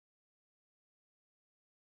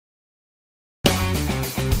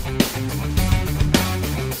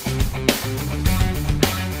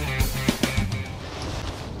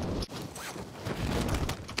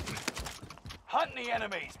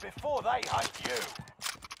enemies before they hunt you.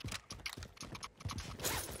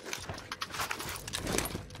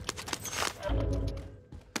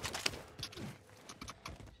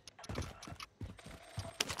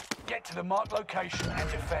 Get to the marked location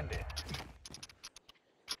and defend it.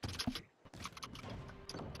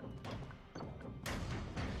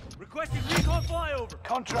 Requesting recon flyover.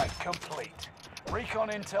 Contract complete. Recon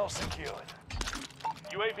intel secured.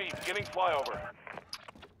 UAV beginning flyover.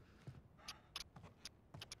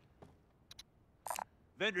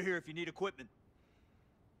 Vendor here if you need equipment.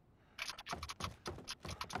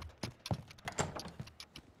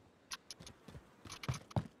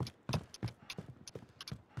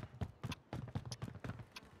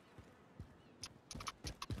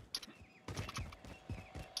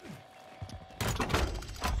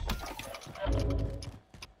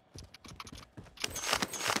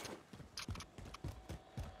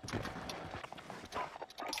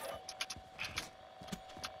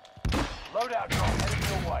 Loadout drop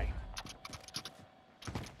heading your way.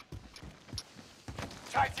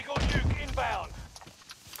 Tactical nuke inbound.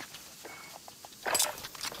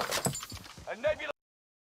 A Nebula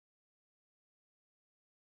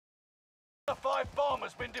 5 bomb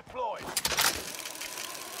has been deployed.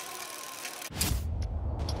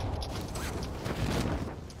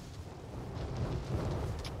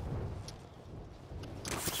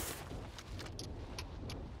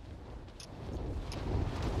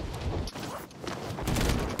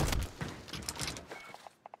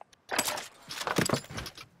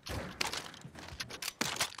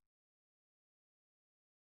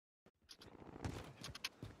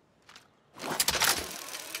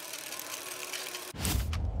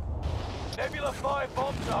 Nebula 5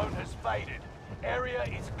 bomb zone has faded. Area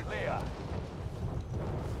is clear.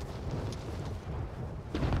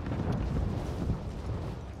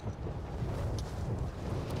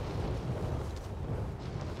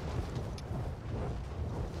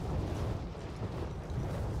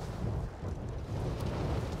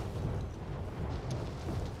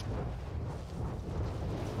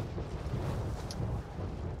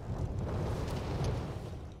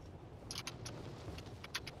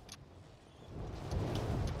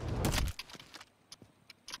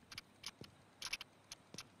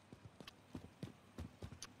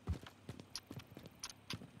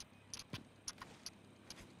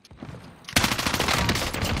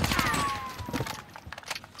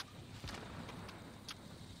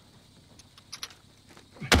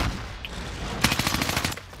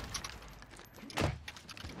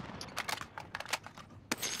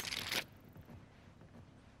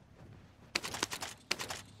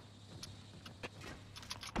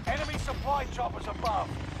 Enemy supply choppers above.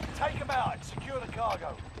 Take them out and secure the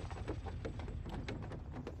cargo.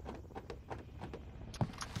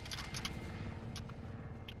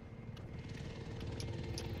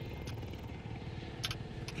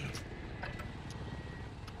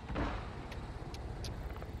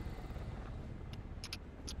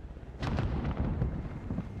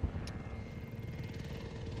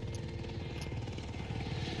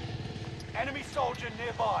 Enemy soldier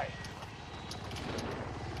nearby.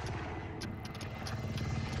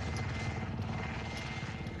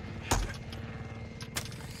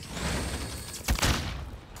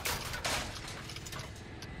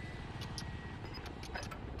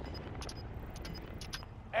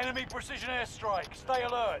 Enemy precision airstrike. Stay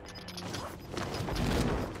alert.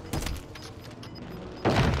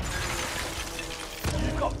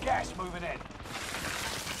 You've got gas moving in.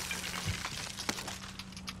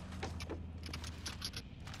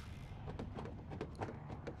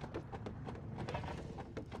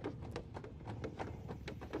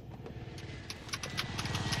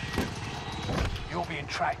 You're being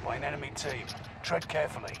tracked by an enemy team. Tread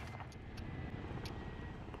carefully.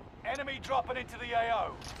 Enemy dropping into the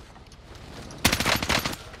AO.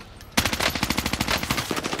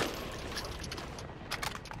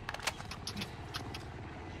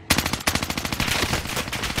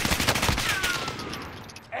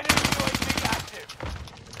 Enemy UAV active.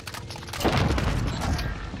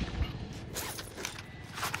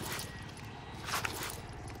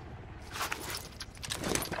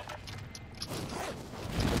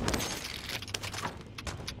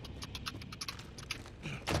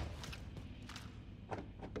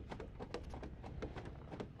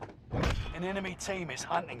 An enemy team is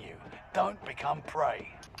hunting you. Don't become prey.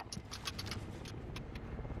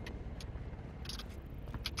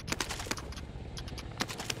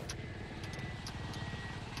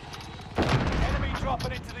 Enemy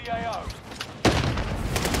dropping into the AO.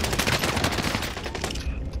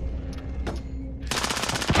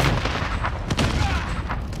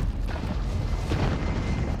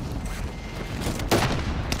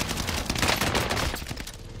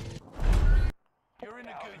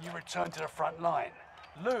 return to the front line.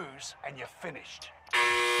 Lose and you're finished.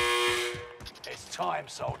 It's time,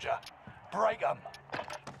 soldier. Break 'em.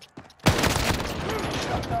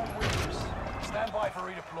 Shut down windows. Stand by for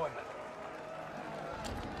redeployment.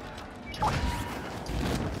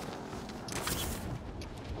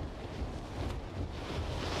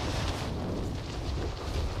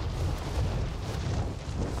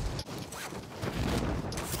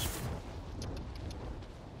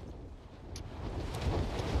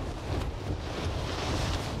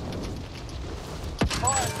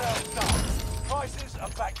 Fire sales done. Prices are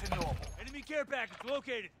back to normal. Enemy care package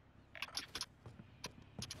located.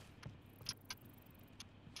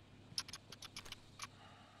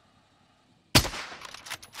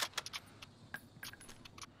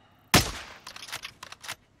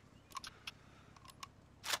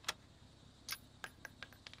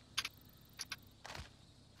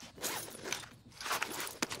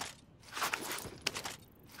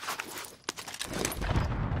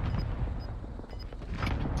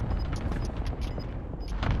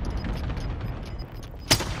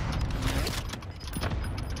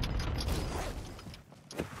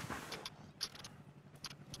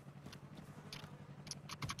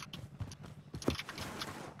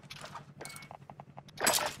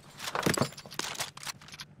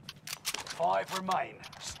 Five remain.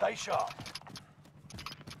 Stay sharp.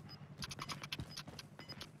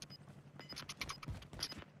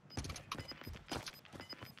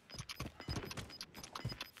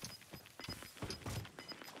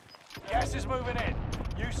 Gas is moving in.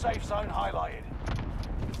 New safe zone highlighted.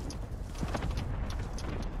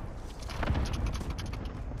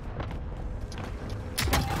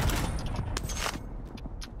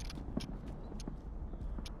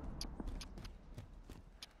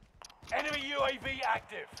 Enemy UAV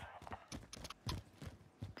active.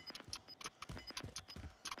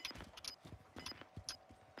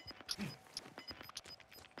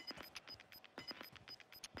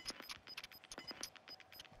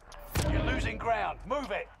 You're losing ground.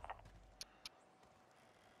 Move it.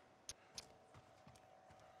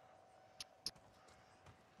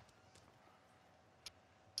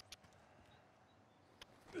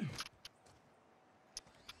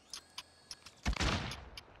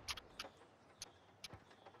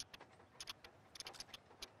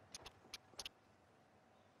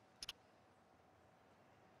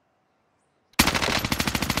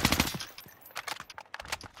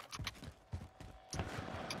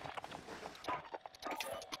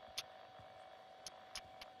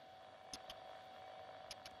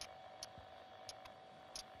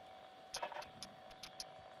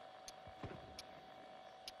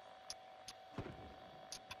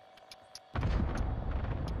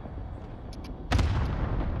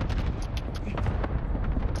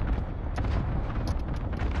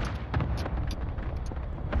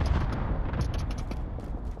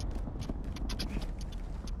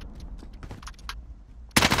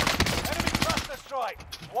 Enemy cluster strike.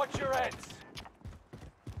 Watch your heads.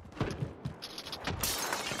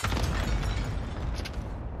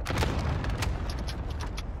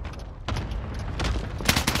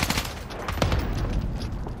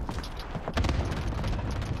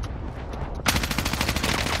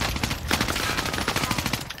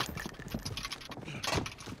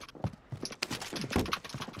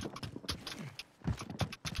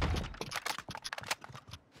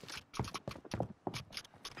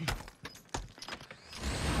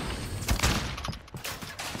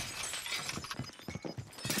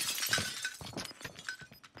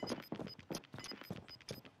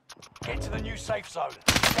 Get to the new safe zone.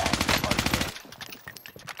 Gas is closing in.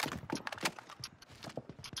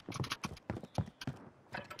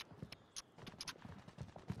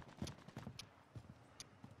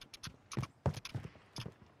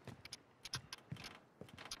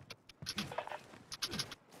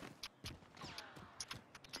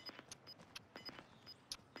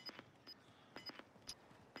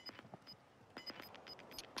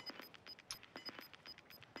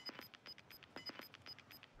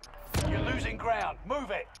 You're losing ground.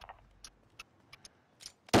 Move it.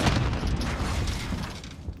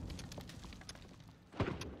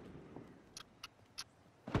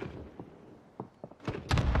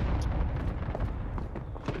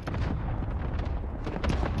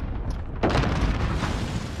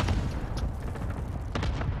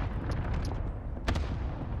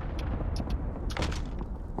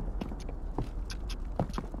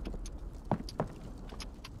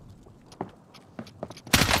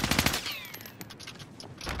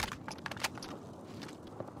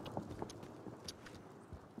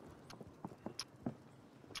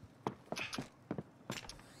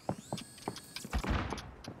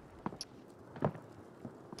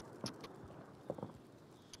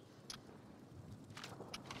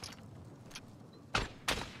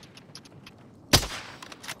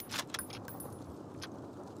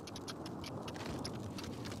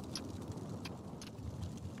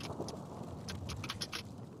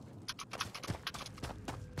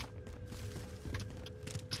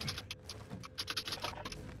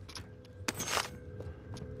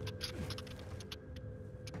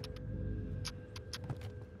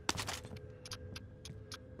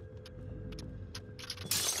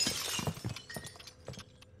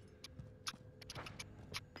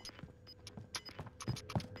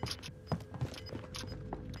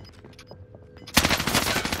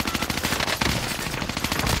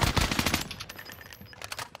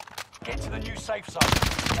 Get to the new safe zone.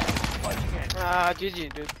 Gas is closing in. Ah,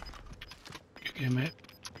 GG, dude. Good game, mate.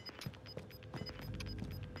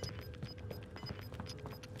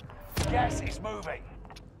 Gas is moving.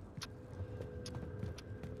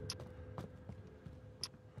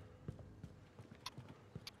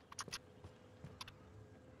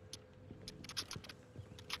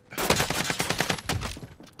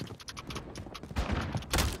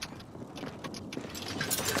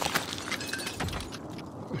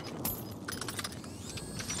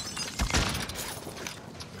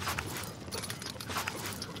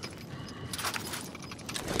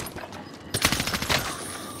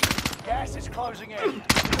 Gas is closing in.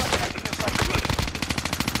 Relocating your safe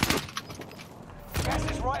zone. Gas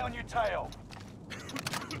is right on your tail.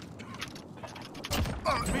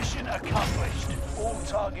 Mission accomplished. All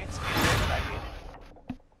targets eliminated.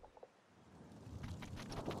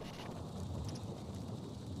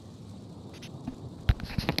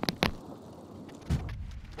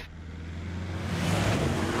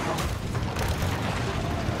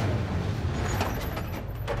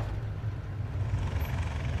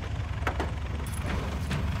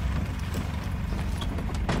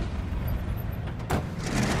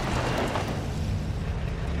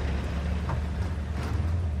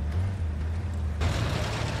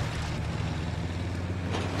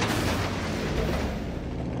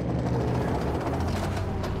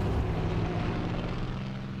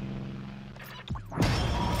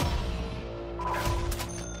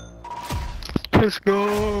 Let's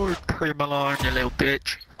go! Primoline, you little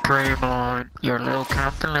bitch. Primoline, you're a little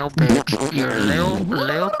captain, little bitch. You're a little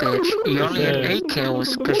bitch. You only had 8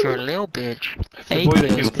 kills because you're a little bitch. If the 8 boy that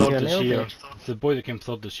kills came 'cause you're third a this little year, bitch. the boy that came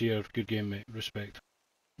third this year, good game, mate. Respect.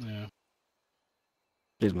 Yeah.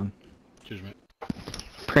 Cheers, man. Cheers, mate.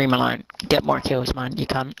 Primoline, get more kills, man. You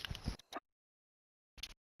can't.